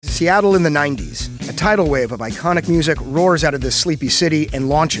Seattle in the 90s. A tidal wave of iconic music roars out of this sleepy city and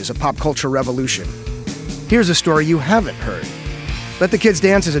launches a pop culture revolution. Here's a story you haven't heard. Let the Kids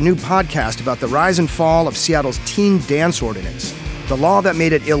Dance is a new podcast about the rise and fall of Seattle's teen dance ordinance, the law that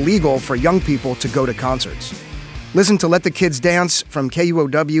made it illegal for young people to go to concerts. Listen to Let the Kids Dance from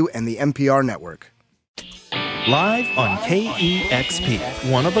KUOW and the NPR network. Live on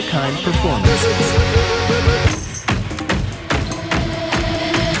KEXP, one-of-a-kind performances.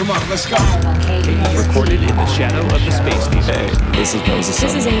 Come on, let's go. Recorded in the shadow of the space station. Hey, this is Moses.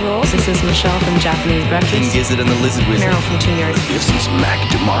 This is April. This is Michelle from Japanese Breakfast. King Gizzard and the Lizard Wizard. Meryl from Toon Yards. This is Mac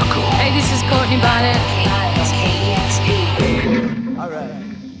DeMarco. Hey, this is Courtney Bonnet. KEXP. All right.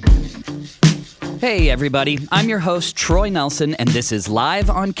 Hey everybody, I'm your host Troy Nelson and this is Live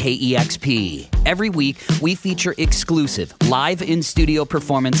on KEXP. Every week we feature exclusive live in-studio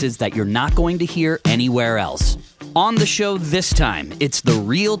performances that you're not going to hear anywhere else. On the show this time, it's the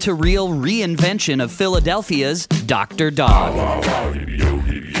reel-to-reel reinvention of Philadelphia's Dr. Dog.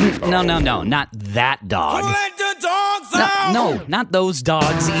 No, not that dog. Let the dogs out! No, not those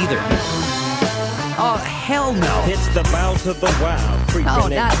dogs either. Oh, hell no. It's the bounce of the wild, creeping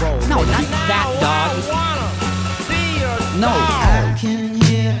Not that dog. No. I can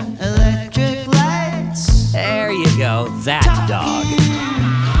hear electric lights. There you go, that dog.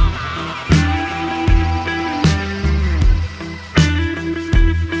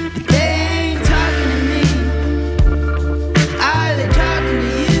 They ain't talking to me. Are they talking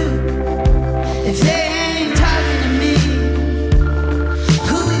to you? If they ain't talking to me,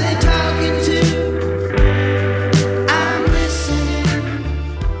 who they talking to? I'm listening.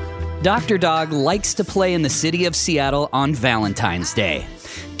 Dr. Dog likes to play in the city of Seattle on Valentine's Day.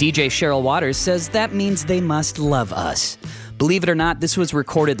 DJ Cheryl Waters says that means they must love us. Believe it or not, this was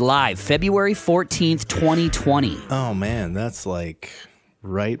recorded live February 14th, 2020. Oh man, that's like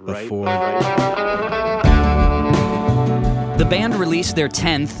right before. The band released their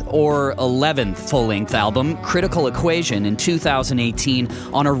 10th or 11th full-length album, Critical Equation, in 2018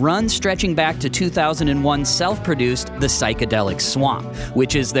 on a run stretching back to 2001's self-produced The Psychedelic Swamp,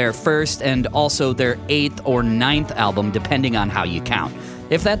 which is their first and also their 8th or 9th album, depending on how you count.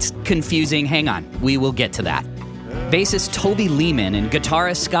 If that's confusing, hang on, we will get to that. Bassist Toby Lehman and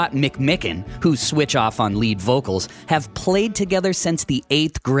guitarist Scott McMicken, who switch off on lead vocals, have played together since the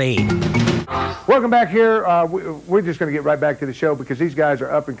 8th grade. Welcome back here. We're just going to get right back to the show because these guys are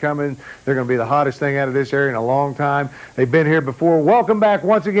up and coming. They're going to be the hottest thing out of this area in a long time. They've been here before. Welcome back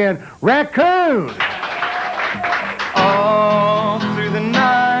once again, Raccoon! All through the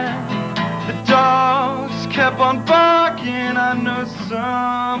night, the dogs kept on barking. I know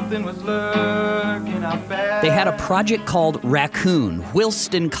something was lurking out back. They had a project called Raccoon,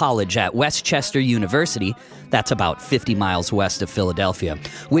 Wilston College at Westchester University, that's about 50 miles west of Philadelphia,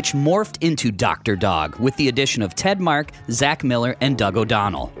 which morphed into Dr. Dog with the addition of Ted Mark, Zach Miller, and Doug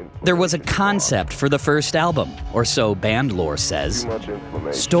O'Donnell. There was a concept for the first album, or so band lore says.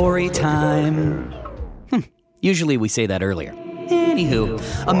 Story time. Usually we say that earlier. Anywho,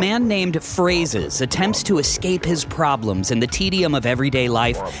 a man named Phrases attempts to escape his problems and the tedium of everyday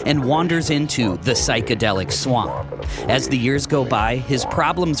life and wanders into the psychedelic swamp. As the years go by, his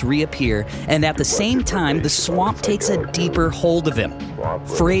problems reappear, and at the same time, the swamp takes a deeper hold of him.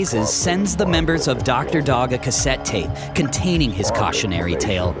 Phrases sends the members of Dr. Dog a cassette tape containing his cautionary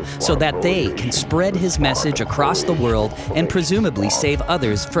tale so that they can spread his message across the world and presumably save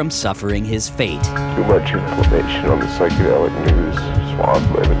others from suffering his fate. Too much inflammation on the psychedelic news.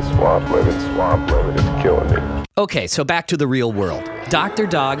 Swamp living, it's killing me. Okay, so back to the real world. Dr.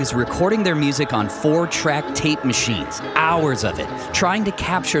 Dog is recording their music on 4-track tape machines, hours of it, trying to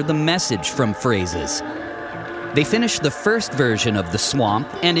capture the message from Phrases. They finished the first version of The Swamp,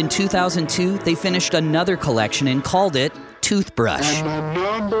 and in 2002, they finished another collection and called it Toothbrush. And the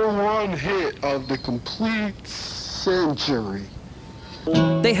number one hit of the complete century.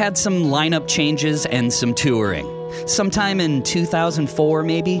 They had some lineup changes and some touring. Sometime in 2004,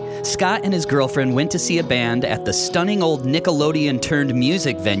 maybe, Scott and his girlfriend went to see a band at the stunning old Nickelodeon-turned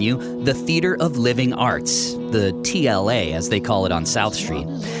music venue, the Theater of Living Arts, the TLA, as they call it on South Street.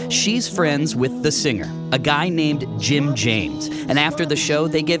 She's friends with the singer, a guy named Jim James, and after the show,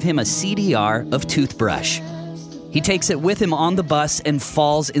 they give him a CDR of Toothbrush. He takes it with him on the bus and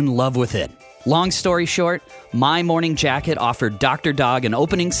falls in love with it. Long story short, My Morning Jacket offered Dr. Dog an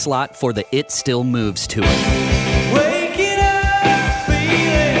opening slot for the It Still Moves tour. Waking up,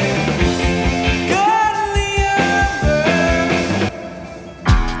 feeling God in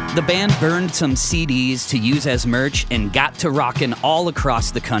the The band burned some CDs to use as merch and got to rockin' all across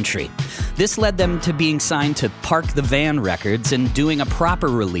the country. This led them to being signed to Park the Van Records and doing a proper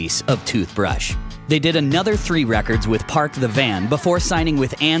release of Toothbrush. They did another 3 records with Park the Van before signing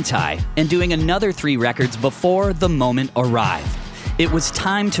with Anti and doing another 3 records before The Moment Arrived. It was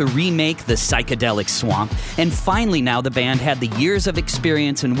time to remake the psychedelic swamp, and finally now the band had the years of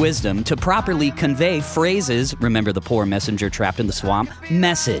experience and wisdom to properly convey phrases, remember the poor messenger trapped in the swamp,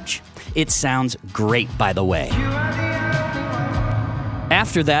 message. It sounds great, by the way.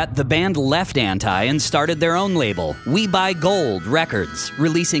 After that, the band left Anti and started their own label, We Buy Gold Records,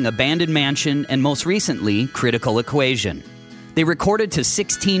 releasing Abandoned Mansion and most recently, Critical Equation. They recorded to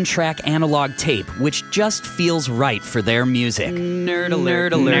 16-track analog tape, which just feels right for their music. Nerd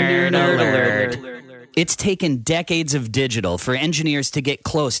alert, nerd alert. It's taken decades of digital for engineers to get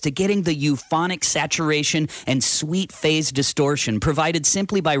close to getting the euphonic saturation and sweet phase distortion provided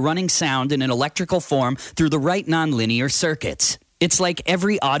simply by running sound in an electrical form through the right nonlinear circuits. It's like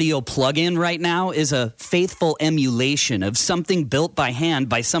every audio plug-in right now is a faithful emulation of something built by hand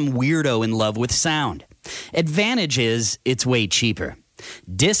by some weirdo in love with sound. Advantage is, it's way cheaper.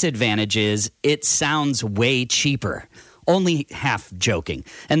 Disadvantage is, it sounds way cheaper. Only half joking.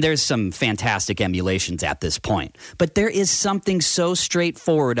 And there's some fantastic emulations at this point. But there is something so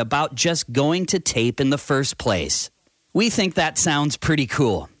straightforward about just going to tape in the first place. We think that sounds pretty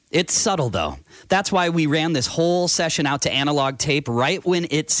cool. It's subtle, though. That's why we ran this whole session out to analog tape right when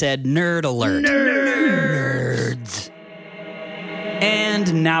it said nerd alert. Nerds.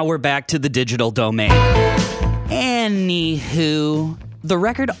 And now we're back to the digital domain. Anywho, the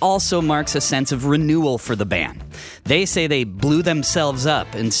record also marks a sense of renewal for the band. They say they blew themselves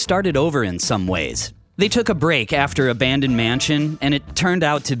up and started over in some ways. They took a break after Abandoned Mansion, and it turned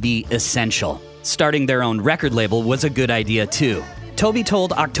out to be essential. Starting their own record label was a good idea, too. Toby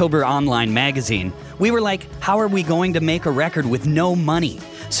told October Online magazine, "We were like, how are we going to make a record with no money?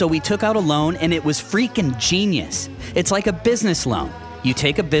 So we took out a loan and it was freaking genius. It's like a business loan. You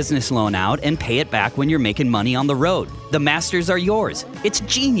take a business loan out and pay it back when you're making money on the road. The masters are yours. It's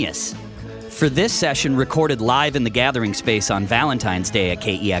genius." For this session, recorded live in the Gathering Space on Valentine's Day at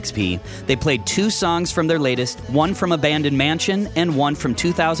KEXP, they played 2 songs from their latest, one from Abandoned Mansion and one from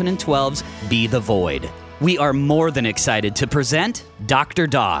 2012's Be the Void. We are more than excited to present Dr.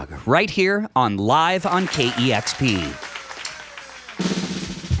 Dog right here on Live on KEXP.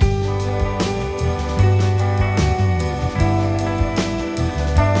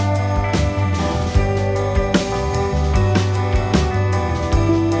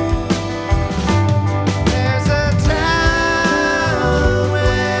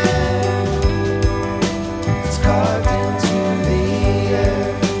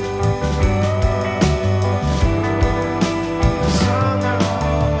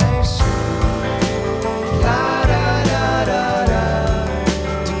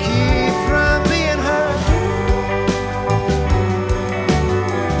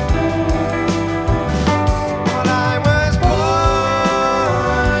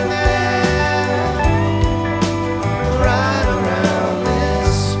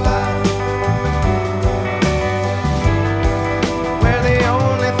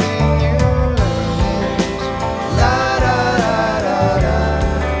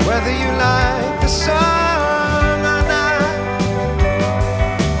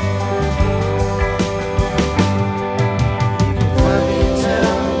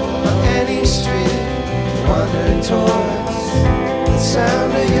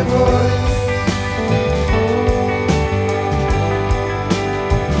 Sound of your voice.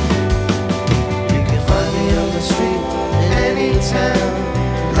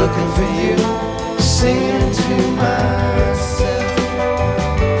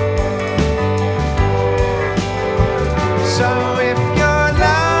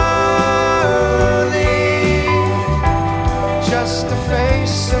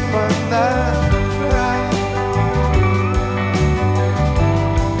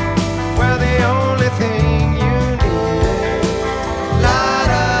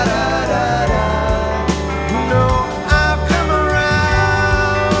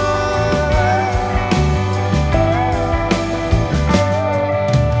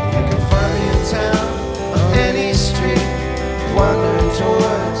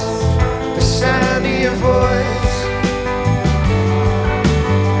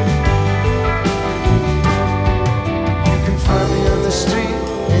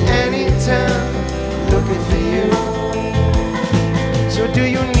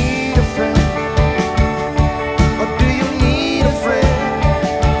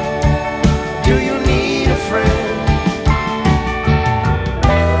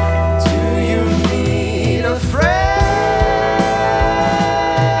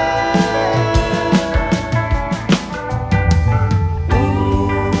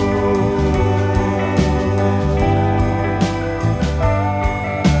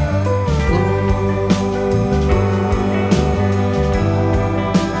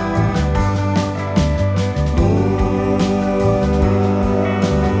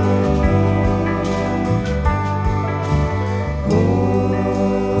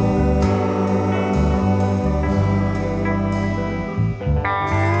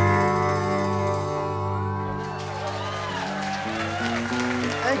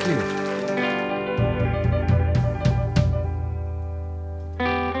 Thank you.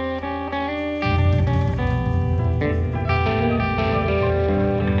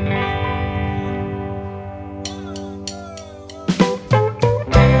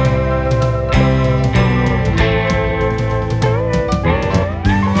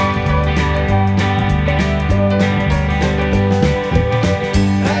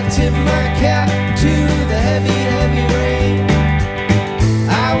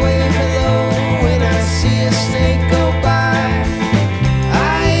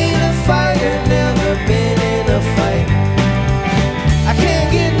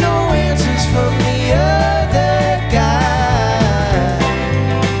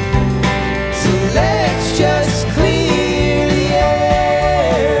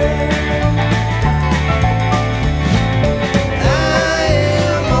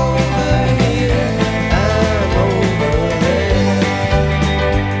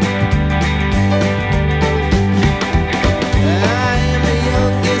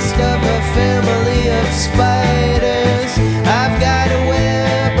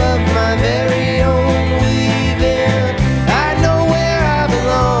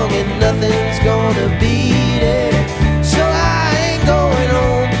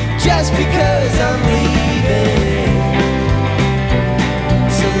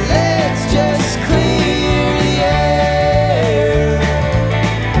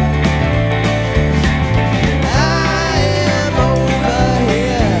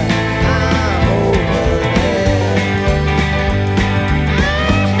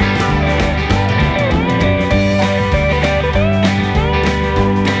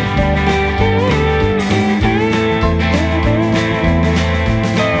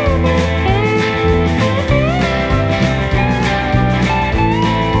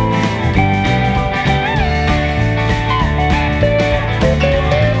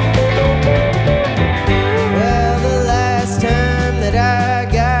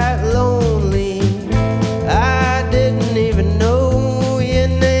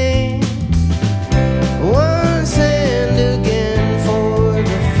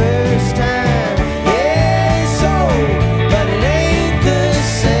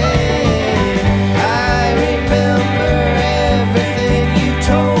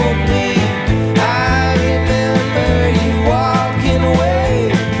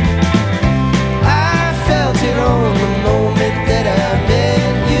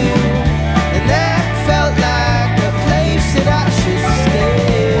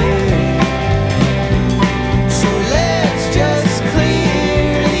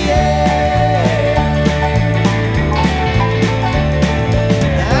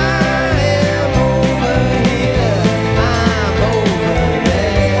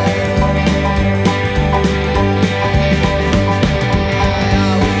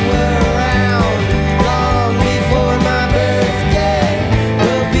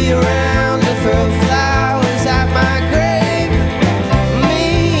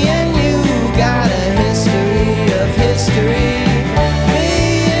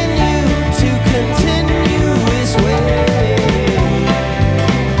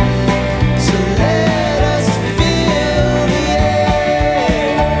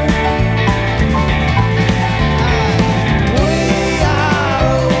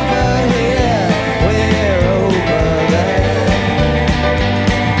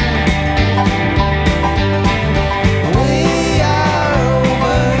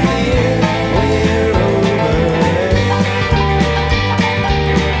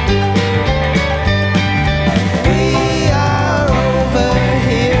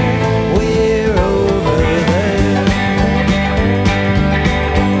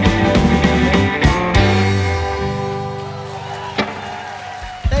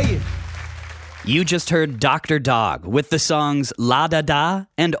 You just heard Dr. Dog with the songs La Da Da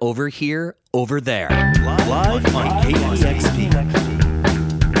and Over Here, Over There. Live on KEXP.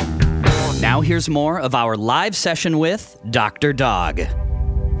 Now here's more of our live session with Dr. Dog.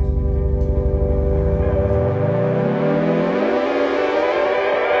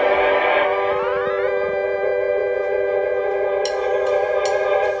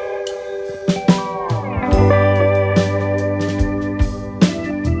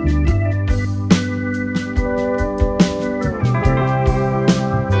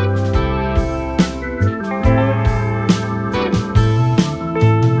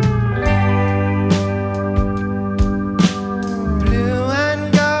 Blue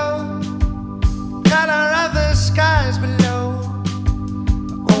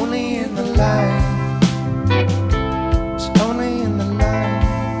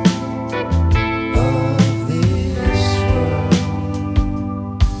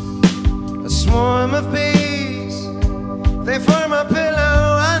swarm of bees, they form a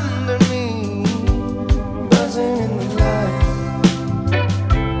pillow under me. Buzzing in the light,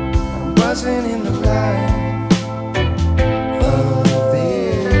 I'm buzzing in the light of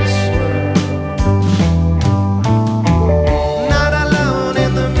this world. Not alone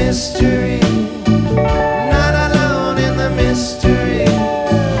in the mystery, not alone in the mystery.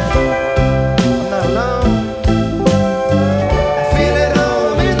 I'm not alone. I feel at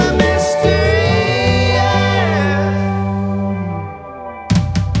home in the mystery, yeah.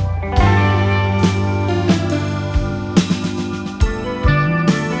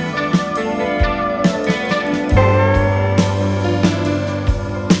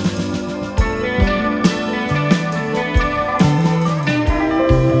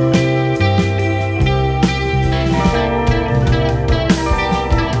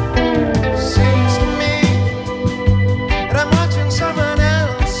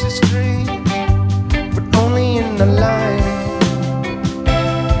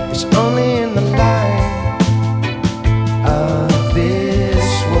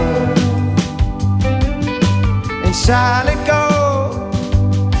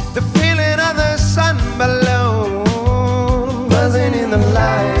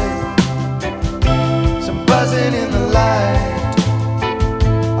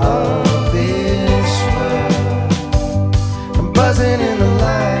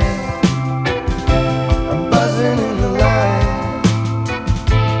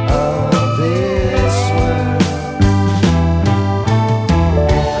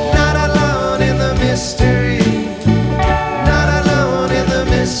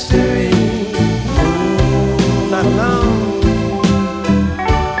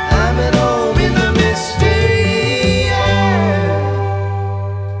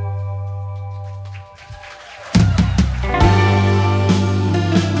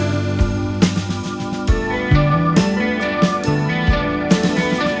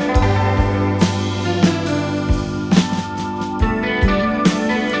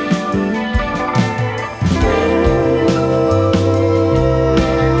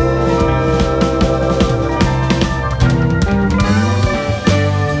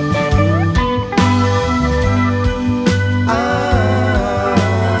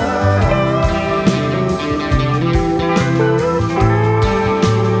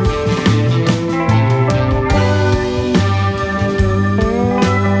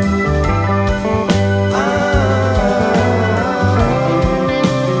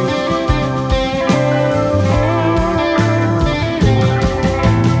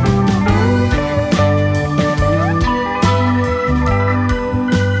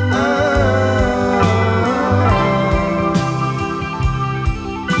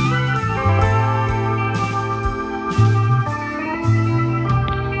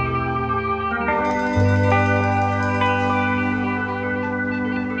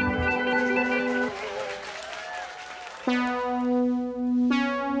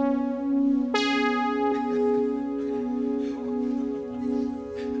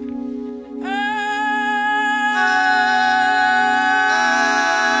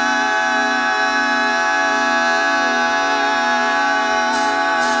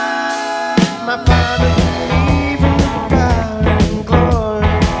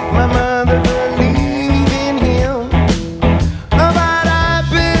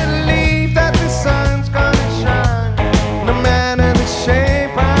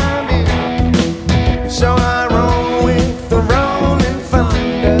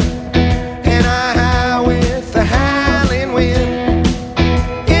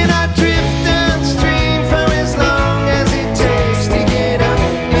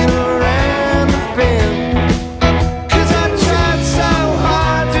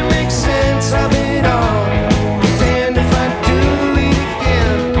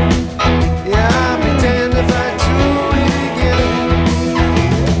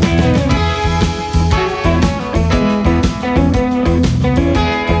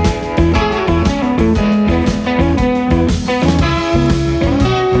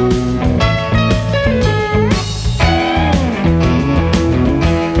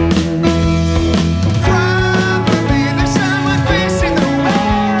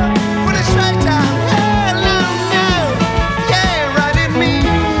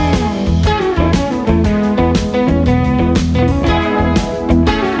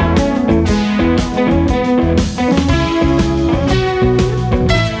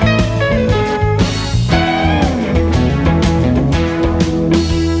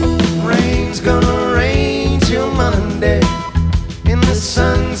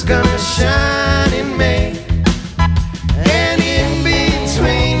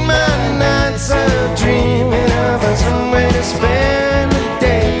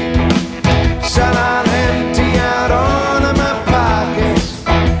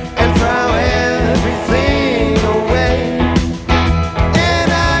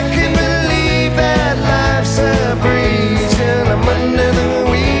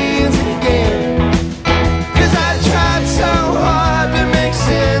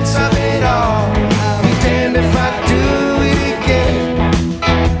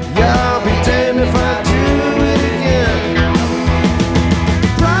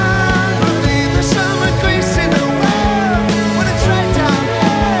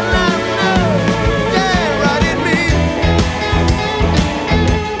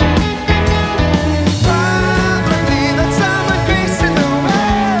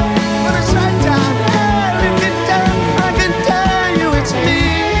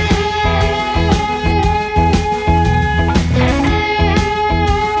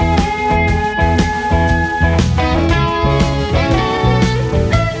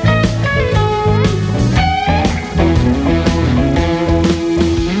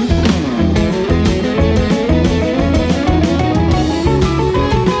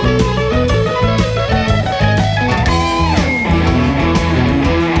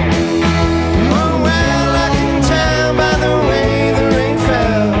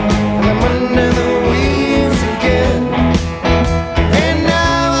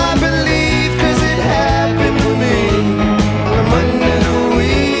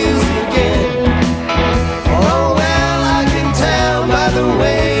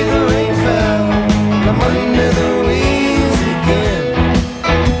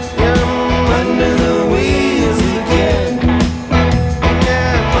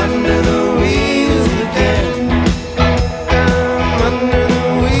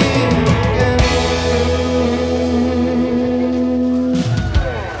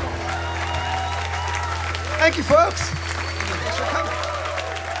 Thank you, folks. Thanks for coming.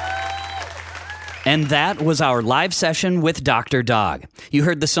 And that was our live session with Dr. Dog. You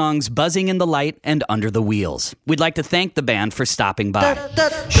heard the songs Buzzing in the Light and Under the Wheels. We'd like to thank the band for stopping by.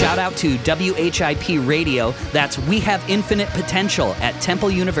 Shout out to WHIP Radio. That's We Have Infinite Potential at Temple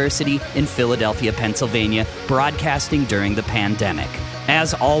University in Philadelphia, Pennsylvania, broadcasting during the pandemic.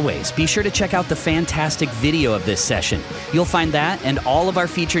 As always, be sure to check out the fantastic video of this session. You'll find that and all of our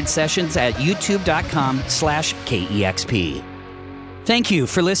featured sessions at youtube.com/KEXP. Thank you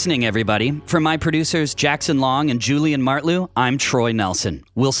for listening, everybody. For my producers, Jackson Long and Julian Martlew, I'm Troy Nelson.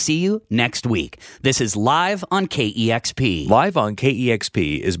 We'll see you next week. This is Live on KEXP. Live on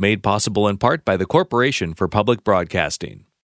KEXP is made possible in part by the Corporation for Public Broadcasting.